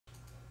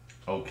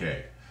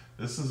Okay,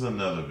 this is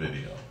another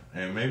video,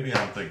 and maybe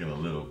I'm thinking a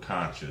little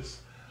conscious.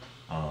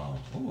 Oh,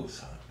 it's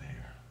hot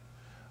there.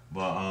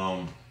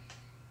 But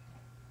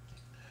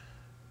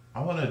I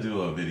want to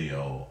do a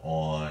video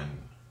on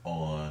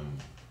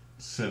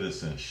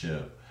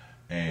citizenship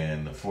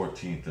and the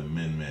 14th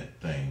Amendment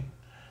thing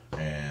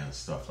and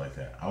stuff like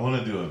that. I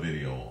want to do a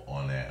video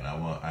on that, and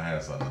I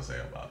have something to say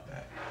about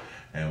that.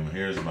 And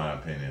here's my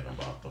opinion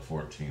about the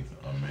 14th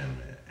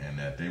Amendment, and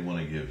that they want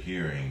to give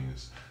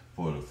hearings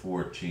for the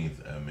 14th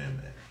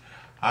Amendment.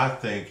 I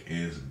think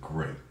is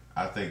great.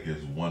 I think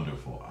it's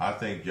wonderful. I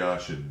think y'all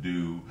should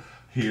do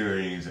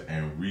hearings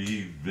and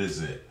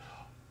revisit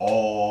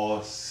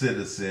all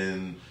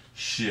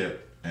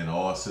citizenship and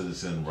all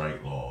citizen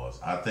right laws.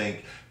 I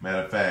think,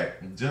 matter of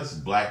fact,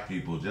 just black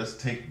people,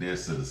 just take their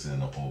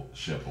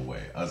citizenship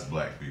away. Us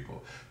black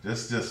people.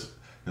 Just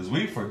because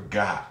we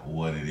forgot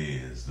what it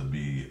is to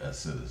be a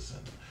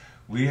citizen.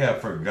 We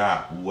have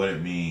forgot what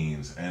it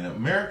means, and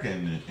America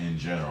in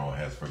general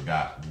has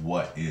forgot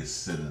what is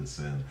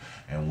citizen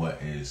and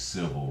what is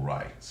civil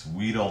rights.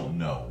 We don't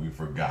know. We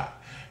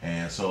forgot.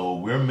 And so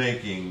we're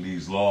making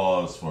these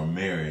laws for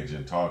marriage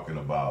and talking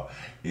about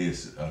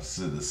it's a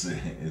citizen,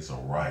 it's a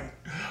right.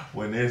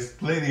 When there's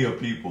plenty of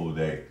people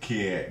that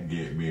can't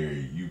get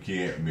married. You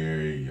can't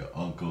marry your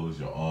uncles,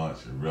 your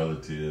aunts, your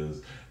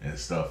relatives, and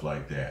stuff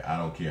like that. I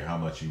don't care how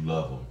much you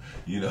love them.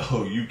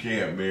 You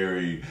can't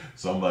marry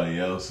somebody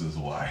else's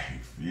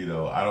wife.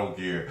 I don't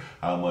care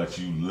how much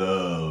you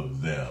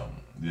love them.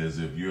 As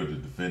if you're the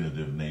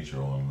definitive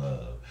nature on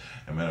love.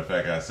 As a matter of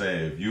fact, I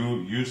say, if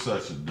you're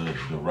such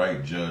the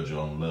right judge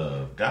on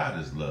love, God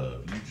is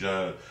love.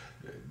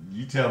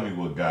 You tell me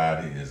what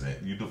God is,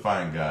 and you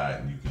define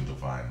God, and you can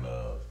define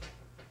love.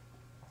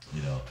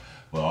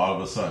 But all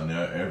of a sudden,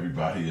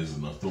 everybody is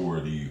an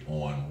authority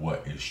on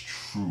what is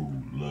true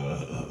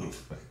love.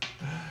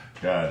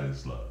 God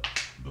is love.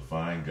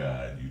 Define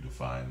God, you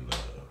define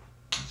love.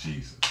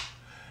 Jesus.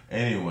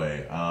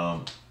 Anyway,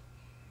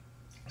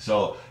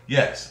 so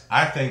yes,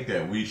 I think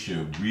that we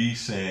should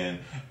rescind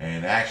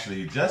and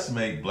actually just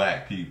make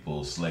black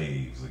people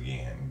slaves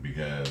again,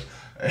 because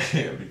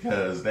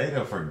they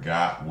done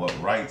forgot what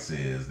rights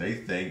is. They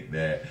think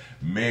that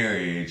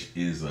marriage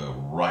is a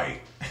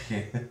right.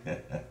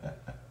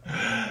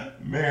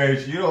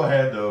 Marriage, you don't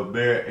have to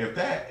marry. If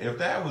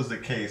that was the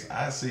case,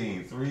 I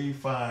seen 3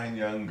 fine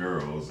young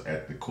girls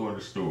at the corner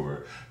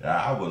store that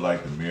I would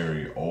like to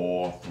marry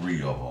all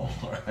 3 of them.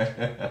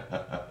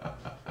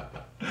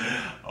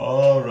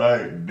 All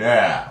right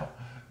now,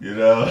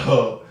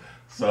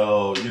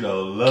 so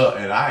love,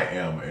 and I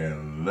am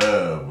in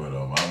love with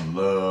them. I'm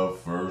love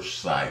first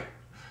sight.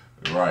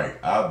 Right,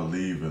 I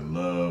believe in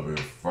love at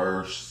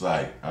first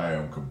sight. I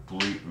am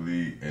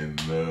completely in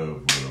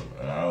love with them.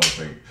 And I don't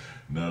think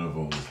none of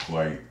them was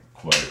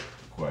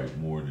quite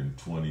more than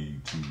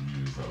 22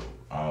 years old.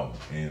 I'm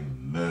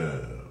in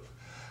love.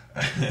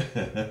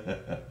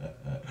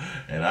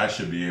 And I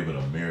should be able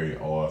to marry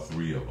all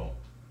 3 of them.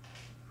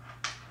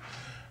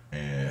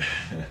 And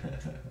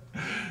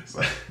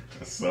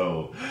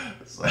so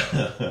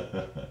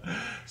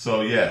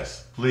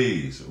yes,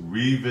 please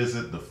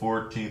revisit the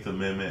 14th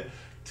Amendment.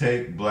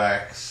 Take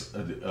blacks.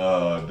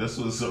 This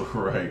was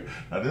right.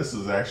 Now this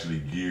is actually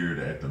geared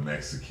at the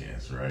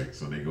Mexicans, right?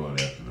 So they're going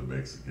after the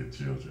Mexican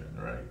children,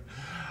 right?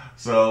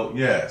 So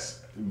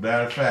yes,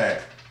 matter of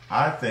fact,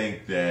 I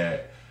think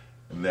that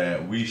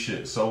we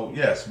should. So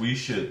yes, we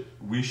should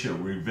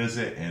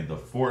revisit in the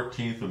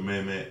 14th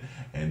Amendment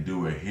and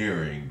do a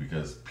hearing,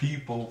 because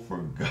people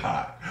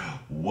forgot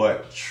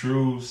what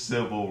true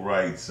civil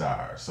rights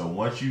are. So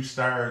once you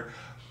start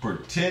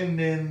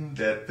pretending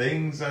that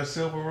things are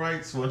civil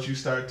rights, once you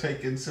start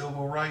taking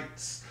civil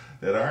rights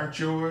that aren't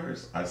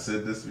yours, I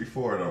said this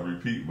before and I'll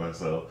repeat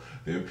myself,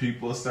 then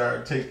people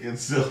start taking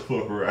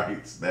civil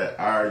rights that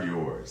are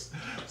yours.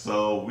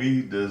 So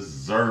we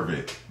deserve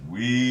it.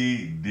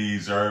 We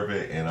deserve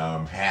it, and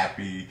I'm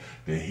happy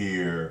to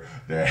hear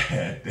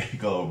that they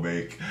gonna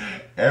make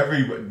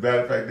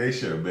matter of fact, they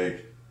should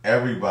make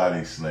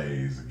everybody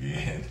slaves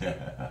again.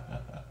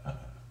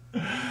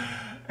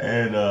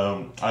 And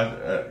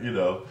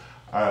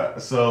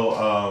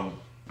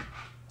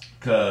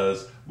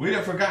because we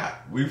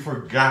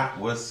forgot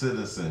what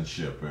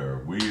citizenship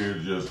is. We're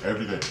just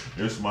everything.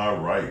 It's my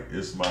right.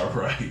 It's my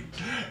right.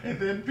 And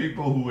then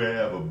people who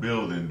have a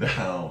building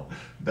down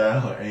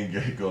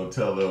ain't gonna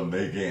tell them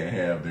they can't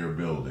have their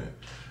building.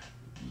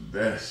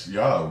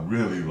 Y'all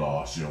really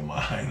lost your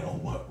mind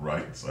on what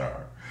rights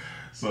are.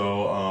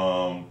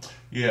 So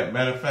yeah.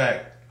 Matter of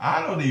fact,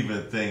 I don't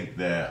even think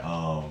that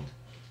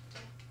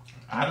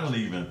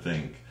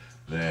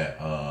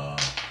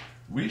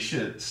we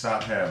should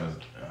stop having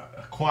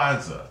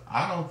Kwanzaa.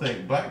 I don't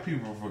think black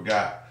people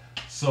forgot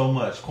so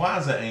much.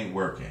 Kwanzaa ain't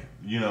working.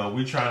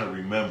 We trying to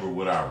remember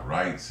what our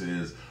rights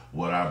is,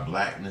 what our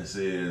blackness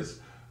is.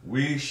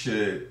 We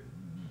should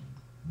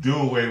do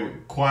away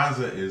with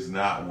Kwanzaa. Is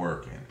not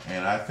working.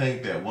 And I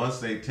think that once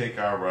they take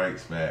our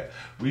rights back,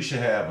 we should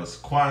have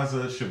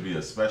Kwanzaa should be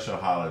a special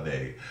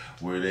holiday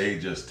where they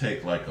just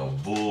take like a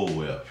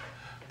bullwhip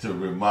to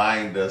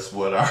remind us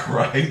what our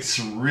rights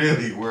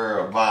really were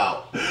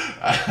about.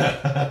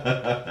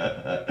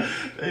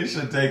 They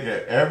should take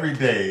it every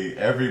day,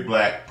 every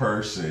black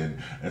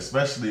person,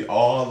 especially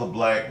all the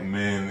black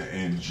men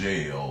in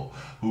jail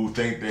who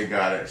think they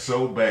got it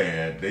so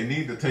bad, they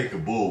need to take a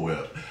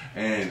bullwhip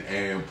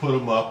and put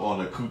them up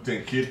on a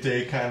kute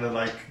kite kind of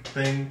like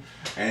thing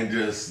and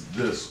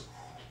just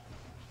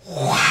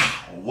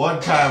one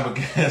time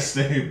against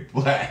a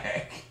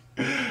black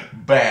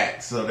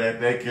back so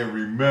that they can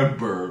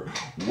remember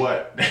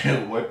what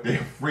their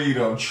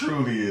freedom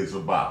truly is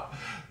about.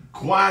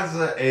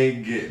 Kwanzaa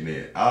ain't getting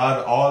it.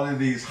 All of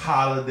these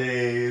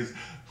holidays,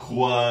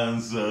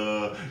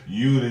 Kwanzaa,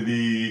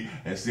 unity,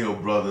 and still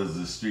brothers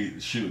the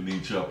street shooting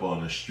each up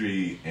on the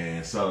street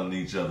and selling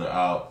each other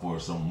out for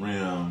some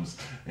rims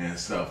and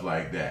stuff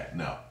like that.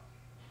 No.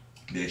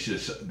 They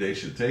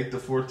should take the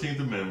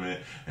 14th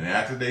Amendment, and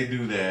after they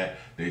do that,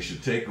 they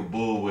should take a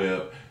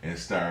bullwhip and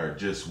start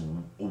just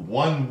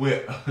one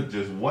whip,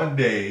 just one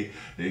day,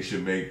 they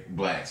should make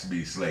blacks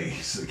be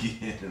slaves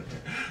again,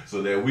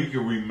 so that we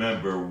can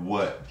remember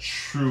what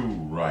true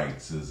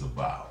rights is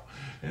about.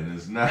 And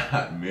it's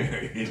not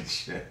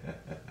marriage.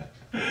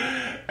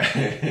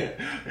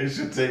 They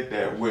should take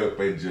that whip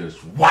and just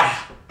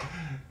whap.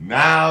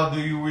 Now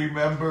do you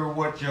remember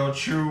what your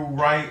true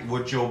right,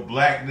 what your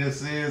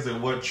blackness is,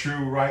 and what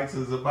true rights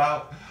is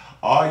about?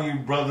 All you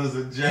brothers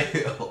in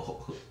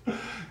jail,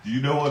 do you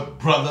know what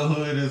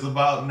brotherhood is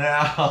about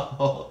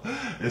now?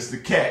 It's the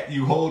cat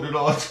you holding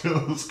on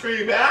to,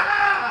 screaming,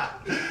 ah!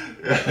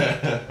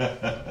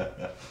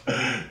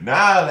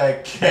 Now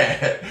that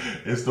cat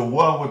is the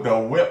one with the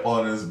whip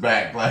on his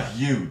back like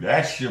you.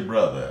 That's your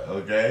brother,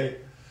 okay?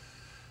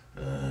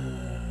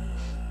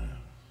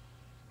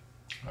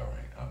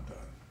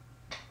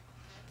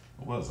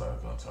 What was I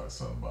going to talk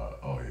something about?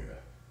 Oh,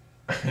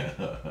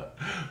 yeah.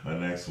 My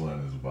next one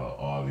is about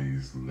all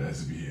these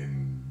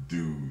lesbian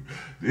dudes.